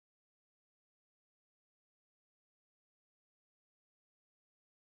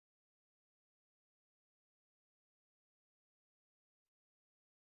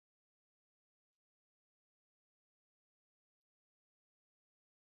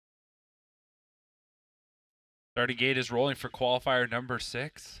Starting gate is rolling for qualifier number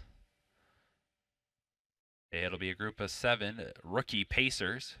 6. It'll be a group of 7 rookie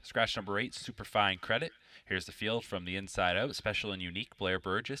pacers. Scratch number 8, Superfine Credit. Here's the field from the inside out. Special and Unique, Blair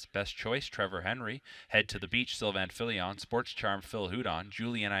Burgess. Best Choice, Trevor Henry. Head to the Beach, Sylvan Filion. Sports Charm, Phil Houdon.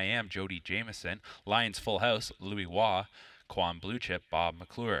 Julian I Am, Jody Jameson. Lions Full House, Louis Waugh. Quan Blue Chip, Bob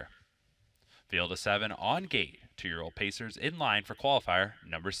McClure. Field of 7 on gate. 2-year-old pacers in line for qualifier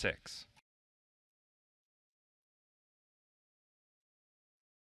number 6.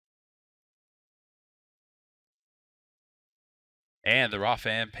 And they're off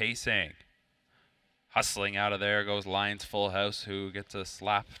and pacing. Hustling out of there goes Lions Full House, who gets a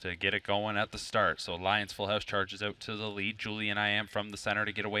slap to get it going at the start. So Lions Full House charges out to the lead. Julian I Am from the center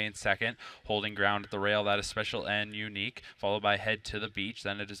to get away in second. Holding ground at the rail, that is Special and Unique. Followed by Head to the Beach.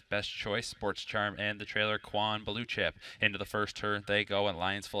 Then it is Best Choice, Sports Charm, and the trailer Quan Blue Chip. Into the first turn they go, and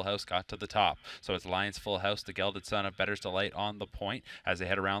Lions Full House got to the top. So it's Lions Full House, the gelded son of Better's Delight, on the point as they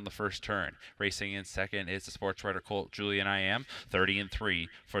head around the first turn. Racing in second is the Sports Rider Colt Julian I Am, 30-3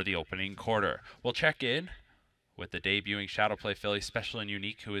 for the opening quarter. We'll check in with the debuting Shadow Play filly Special and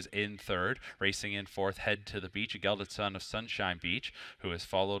Unique, who is in third. Racing in fourth, Head to the Beach, a gelded son of Sunshine Beach, who is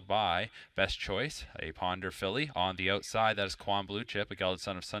followed by Best Choice, a Ponder filly. On the outside, that is Quan Blue Chip, a gelded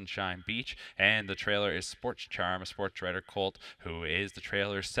son of Sunshine Beach, and the trailer is Sports Charm, a Sports Rider Colt, who is the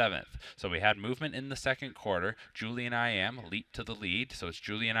trailer's 7th. So we had movement in the second quarter. Julian I Am leaped to the lead, so it's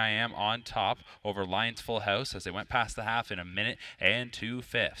Julian I Am on top over Lions Full House as they went past the half in a minute and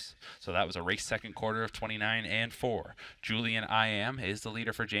 2/5. So that was a race second quarter of 29-4. Julian I Am is the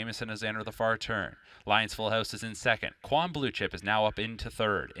leader for Jameson as they enter the far turn. Lions Full House is in second. Quan Blue Chip is now up into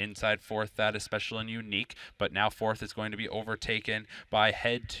third. Inside fourth, that is Special and Unique, but now fourth is going to be overtaken by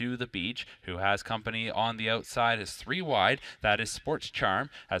Head to the Beach, who has company on the outside, is 3 wide. That is Sports Charm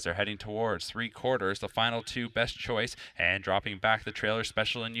as they're heading towards 3/4. The final 2, Best Choice, and dropping back the trailer,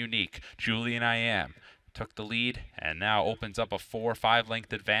 Special and Unique. Julian I Am took the lead and now opens up a 4-5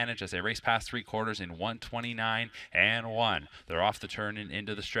 length advantage as they race past 3/4 in 1:29-1. They're off the turn and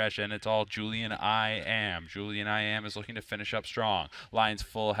into the stretch, and it's all Julian I Am. Julian I Am is looking to finish up strong. Lions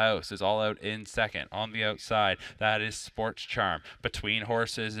Full House is all out in second. On the outside, that is Sports Charm. Between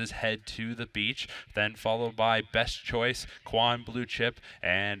horses is Head to the Beach, then followed by Best Choice, Quan Blue Chip,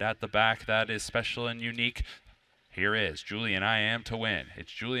 and at the back, that is Special and Unique. Here is Julian I Am to win.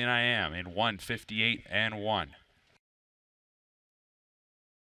 It's Julian I Am in 1:58-1.